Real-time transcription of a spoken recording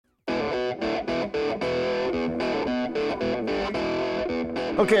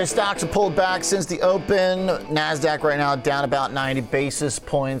Okay, stocks have pulled back since the open. NASDAQ right now down about 90 basis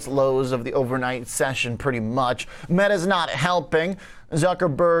points, lows of the overnight session pretty much. Meta's not helping.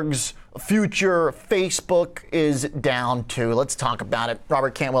 Zuckerberg's future Facebook is down too. Let's talk about it.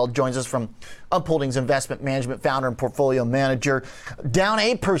 Robert Cantwell joins us from Up Holdings Investment Management, founder and portfolio manager. Down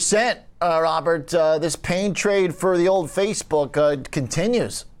 8%, Robert. This pain trade for the old Facebook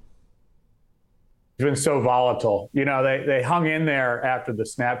continues. It's been so volatile. You know, they hung in there after the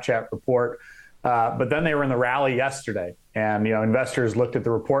Snapchat report, but then they were in the rally yesterday. And, you know, investors looked at the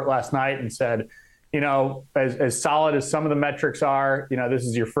report last night and said, you know, as solid as some of the metrics are, you know, this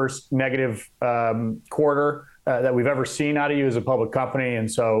is your first negative quarter that we've ever seen out of you as a public company. And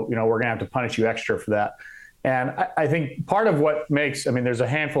so, you know, we're going to have to punish you extra for that. And I think part of what makes, I mean, there's a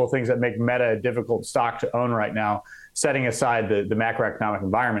handful of things that make Meta a difficult stock to own right now, setting aside the macroeconomic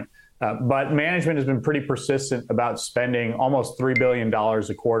environment. But management has been pretty persistent about spending almost $3 billion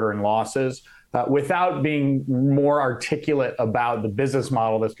a quarter in losses without being more articulate about the business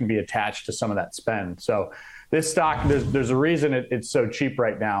model that's going to be attached to some of that spend. So this stock, there's a reason it's so cheap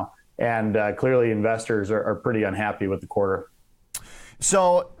right now. And clearly investors are pretty unhappy with the quarter.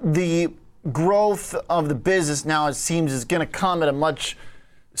 So the growth of the business now, it seems, is going to come at a much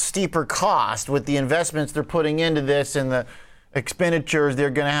steeper cost with the investments they're putting into this and the expenditures they're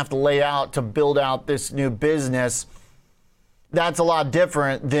going to have to lay out to build out this new business. That's a lot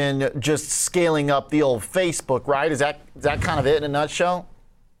different than just scaling up the old Facebook, right? Is that kind of it in a nutshell?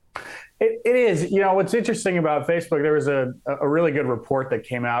 It is. You know, what's interesting about Facebook, there was a really good report that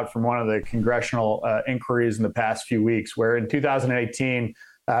came out from one of the congressional inquiries in the past few weeks, where in 2018,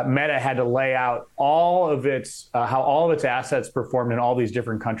 Meta had to lay out all of its how all of its assets performed in all these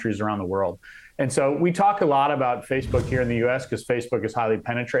different countries around the world. And so we talk a lot about Facebook here in the US because Facebook is highly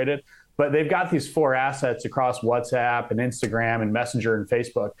penetrated, but they've got these 4 assets across WhatsApp and Instagram and Messenger and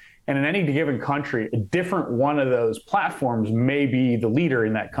Facebook. And in any given country, a different one of those platforms may be the leader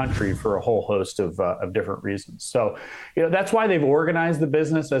in that country for a whole host of different reasons. So, you know, that's why they've organized the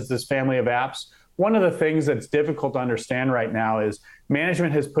business as this family of apps. One of the things that's difficult to understand right now is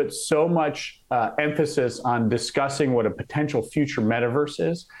management has put so much emphasis on discussing what a potential future metaverse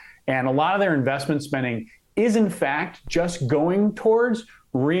is. And a lot of their investment spending is, in fact, just going towards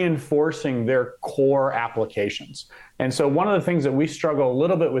reinforcing their core applications. And so one of the things that we struggle a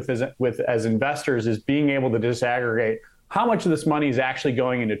little bit with as investors is being able to disaggregate how much of this money is actually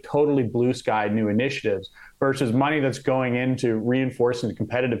going into totally blue sky new initiatives versus money that's going into reinforcing the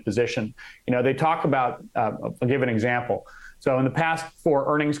competitive position. You know, they talk about, I'll give an example. So in the past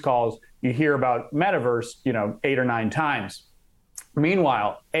 4 earnings calls, you hear about metaverse, you know, 8 or 9 times.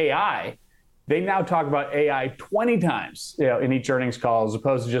 Meanwhile, AI, they now talk about AI 20 times, you know, in each earnings call, as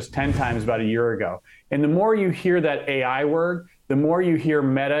opposed to just 10 times about a year ago. And the more you hear that AI word, the more you hear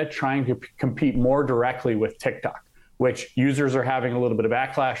Meta trying to compete more directly with TikTok, which users are having a little bit of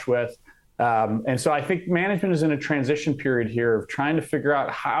backlash with. And so I think management is in a transition period here of trying to figure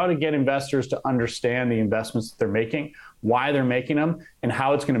out how to get investors to understand the investments that they're making, why they're making them, and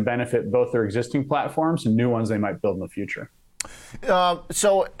how it's going to benefit both their existing platforms and new ones they might build in the future.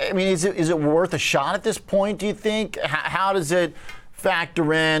 So, I mean, is it worth a shot at this point, do you think? How does it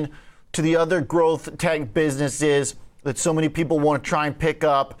factor in to the other growth tech businesses that so many people want to try and pick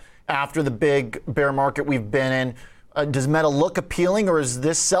up after the big bear market we've been in? Does Meta look appealing, or is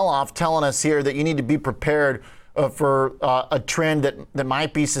this sell-off telling us here that you need to be prepared for a trend that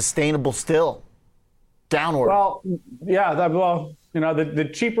might be sustainable still, downward? Well, yeah, you know, the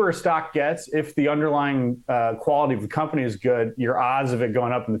cheaper a stock gets, if the underlying quality of the company is good, your odds of it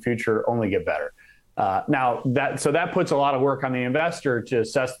going up in the future only get better. Now, that puts a lot of work on the investor to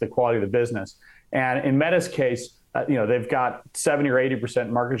assess the quality of the business. And in Meta's case, you know, they've got 70 or 80%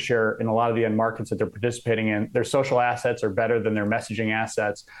 market share in a lot of the end markets that they're participating in. Their social assets are better than their messaging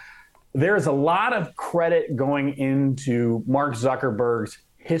assets. There's a lot of credit going into Mark Zuckerberg's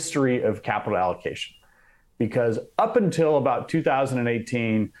history of capital allocation. Because up until about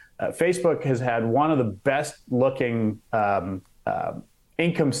 2018, Facebook has had one of the best looking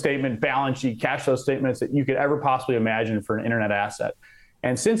income statement, balance sheet, cash flow statements that you could ever possibly imagine for an internet asset.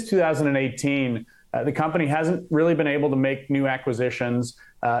 And since 2018, the company hasn't really been able to make new acquisitions.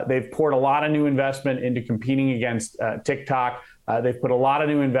 They've poured a lot of new investment into competing against TikTok. They've put a lot of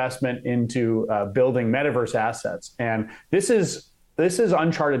new investment into building metaverse assets. And this is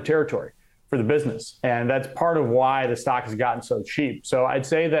uncharted territory for the business. And that's part of why the stock has gotten so cheap. So I'd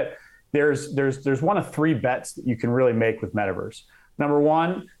say that there's one of 3 bets that you can really make with metaverse. Number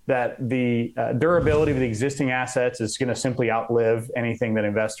one, that the durability of the existing assets is going to simply outlive anything that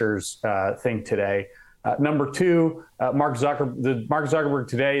investors think today. Number two, Mark Zuckerberg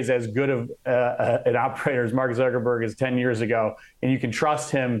today is as good of an operator as Mark Zuckerberg is 10 years ago, and you can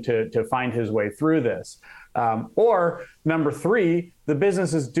trust him to find his way through this. Or number three, the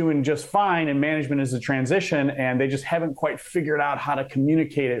business is doing just fine and management is a transition, and they just haven't quite figured out how to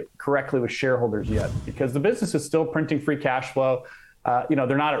communicate it correctly with shareholders yet, because the business is still printing free cash flow.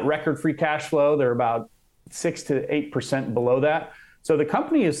 They're not at record free cash flow. They're about 6 to 8% below that. So the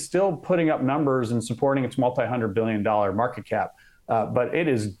company is still putting up numbers and supporting its multi-$100 billion market cap. But it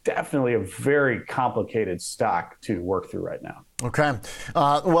is definitely a very complicated stock to work through right now. Okay.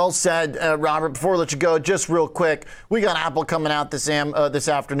 Well said, Robert. Before we let you go, just real quick, we got Apple coming out this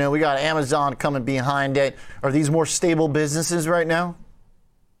afternoon. We got Amazon coming behind it. Are these more stable businesses right now?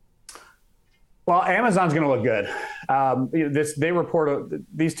 Well, Amazon's going to look good.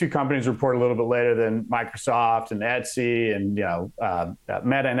 These two companies report a little bit later than Microsoft and Etsy and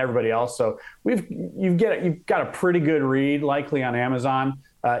Meta and everybody else. So you've got a pretty good read likely on Amazon.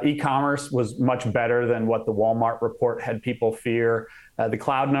 E-commerce was much better than what the Walmart report had people fear. The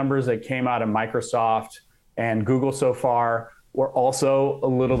cloud numbers that came out of Microsoft and Google so far were also a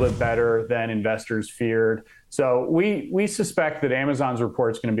little bit better than investors feared. So we suspect that Amazon's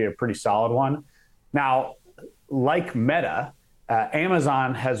report is going to be a pretty solid one. Now, like Meta,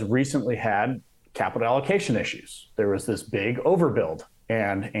 Amazon has recently had capital allocation issues. There was this big overbuild,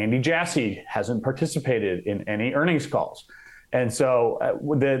 and Andy Jassy hasn't participated in any earnings calls. And so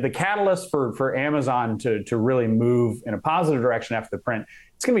the catalyst for Amazon to really move in a positive direction after the print,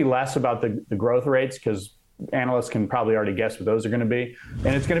 it's going to be less about the growth rates, because analysts can probably already guess what those are going to be.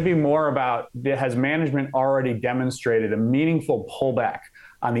 And it's going to be more about, has management already demonstrated a meaningful pullback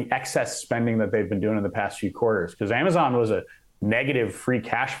on the excess spending that they've been doing in the past few quarters? Because Amazon was a negative free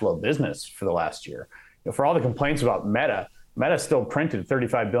cash flow business for the last year. For all the complaints about Meta still printed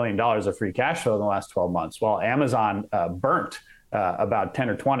 $35 billion of free cash flow in the last 12 months, while Amazon burnt about 10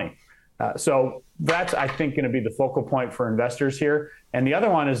 or 20. So that's, I think, going to be the focal point for investors here. And the other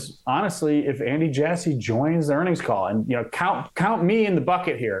one is, honestly, if Andy Jassy joins the earnings call, and count me in the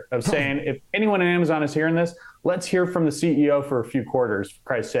bucket here of saying, if anyone at Amazon is hearing this, let's hear from the CEO for a few quarters, for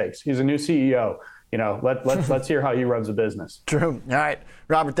Christ's sakes. He's a new CEO. Let's hear how he runs a business. True. All right,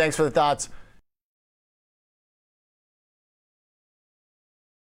 Robert, thanks for the thoughts.